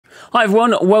Hi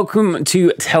everyone, welcome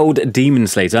to Telled Demon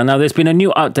Slayer. Now there's been a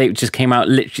new update which just came out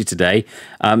literally today.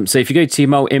 So if you go to your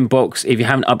mail inbox, if you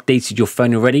haven't updated your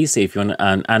phone already, so if you're on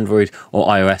an Android or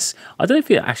iOS, I don't know if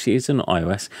it actually is on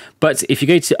iOS, but if you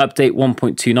go to update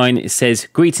 1.29, it says,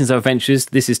 "Greetings our adventurers,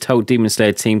 this is Telled Demon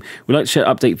Slayer team. We'd like to share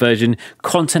update version,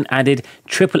 content added,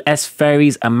 Sss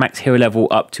Faries and max hero level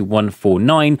up to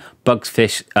 149, bugs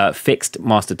fixed,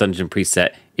 master dungeon preset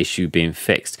issue being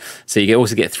fixed." So you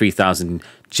also get 3,000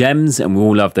 gems, and we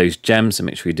all love those gems, so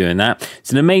make sure you're doing that.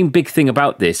 So the main big thing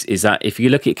about this is that if you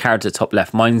look at character top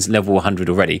left, mine's level 100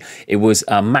 already. It was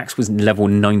max was level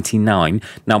 99.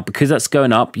 Now because that's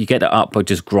going up, you get it up by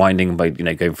just grinding, by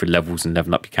going through levels and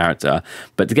leveling up your character.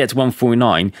 But to get to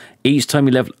 149, each time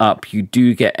you level up, you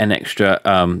do get an extra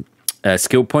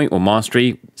skill point or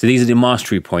mastery. So these are the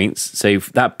mastery points. So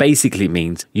that basically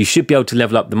means you should be able to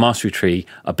level up the mastery tree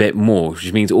a bit more,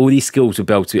 which means all these skills will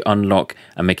be able to unlock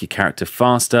and make your character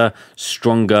faster,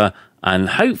 stronger, and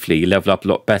hopefully level up a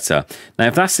lot better. Now,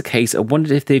 if that's the case, I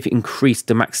wondered if they've increased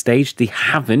the max stage. They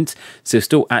haven't, so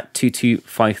still at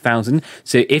 225,000.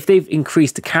 So if they've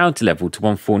increased the character level to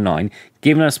 149,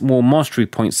 giving us more mastery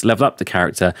points to level up the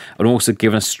character, and also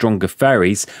giving us stronger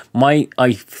fairies,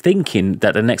 I'm thinking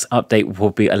that the next update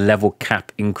will be a level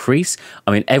cap increase.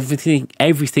 I mean,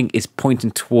 everything is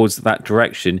pointing towards that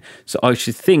direction, so I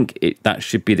should think that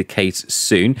should be the case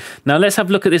soon. Now let's have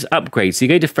a look at this upgrade. So you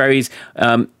go to fairies.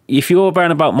 If you're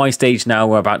around about my stage now,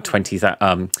 we're about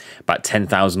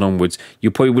 10,000 onwards,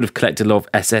 you probably would have collected a lot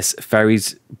of Sss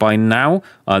Faries by now.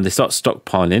 They start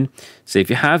stockpiling. So if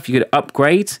you have, you could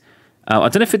upgrade. I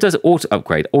don't know if it does auto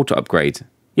upgrade.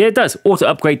 Yeah, it does. Auto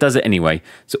upgrade does it anyway.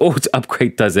 So auto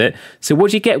upgrade does it. So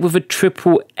what do you get with a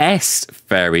Sss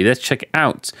Fairy? Let's check it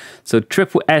out. So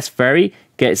Sss Fairy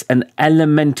gets an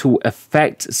elemental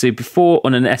effect. So before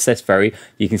on an Sss Fairy,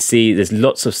 you can see there's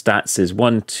lots of stats. There's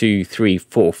 1, 2, 3,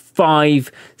 4,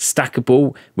 5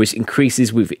 stackable, which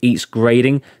increases with each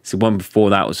grading. So one before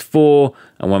that was 4,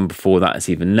 and one before that is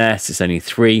even less. It's only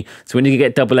 3. So when you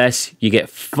get double S, you get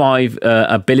 5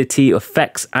 ability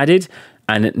effects added.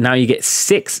 And now you get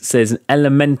 6, so there's an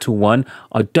elemental one.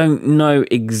 I don't know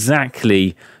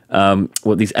exactly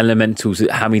what these elementals,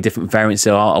 how many different variants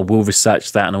there are. I will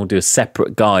research that, and I'll do a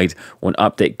separate guide or an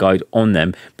update guide on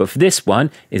them. But for this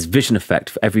one, is vision effect.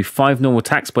 For every 5 normal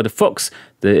attacks by the fox,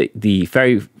 the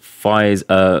fairy fires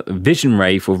a vision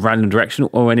ray for random direction.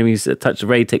 All enemies that touch the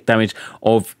ray take damage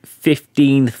of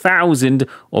 15,000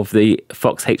 of the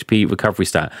fox HP recovery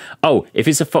stat. Oh, if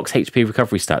it's a fox HP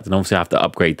recovery stat, then obviously I have to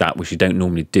upgrade that, which you don't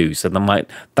normally do. So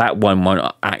that one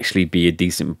might actually be a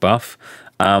decent buff.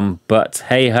 But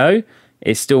hey ho,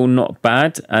 it's still not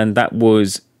bad. And that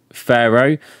was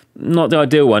Pharaoh. Not the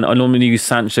ideal one. I normally use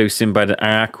Sancho, Sinbad, and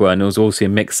Aqua, and there was also a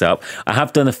mix-up. I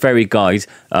have done a fairy guide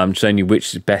showing you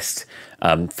which is best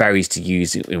fairies to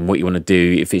use and what you want to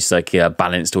do, if it's like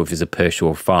balanced or if it's a push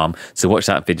or a farm. So watch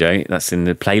that video. That's in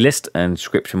the playlist and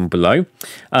description below.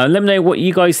 Let me know what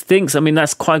you guys think. I mean,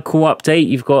 that's quite a cool update.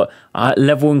 You've got a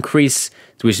level increase,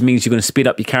 which means you're going to speed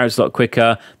up your character a lot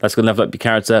quicker. That's going to level up your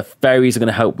character. Fairies are going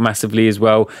to help massively as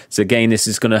well. So again, this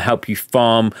is going to help you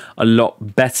farm a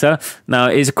lot better. Now,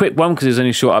 it is a quick one because it's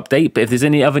only a short update, but if there's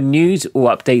any other news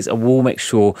or updates, I will make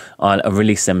sure I'll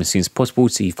release them as soon as possible,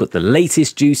 so you've got the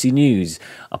latest juicy news.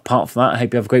 Apart from that, I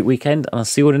hope you have a great weekend, and I'll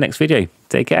see you all in the next video.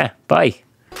 Take care. Bye.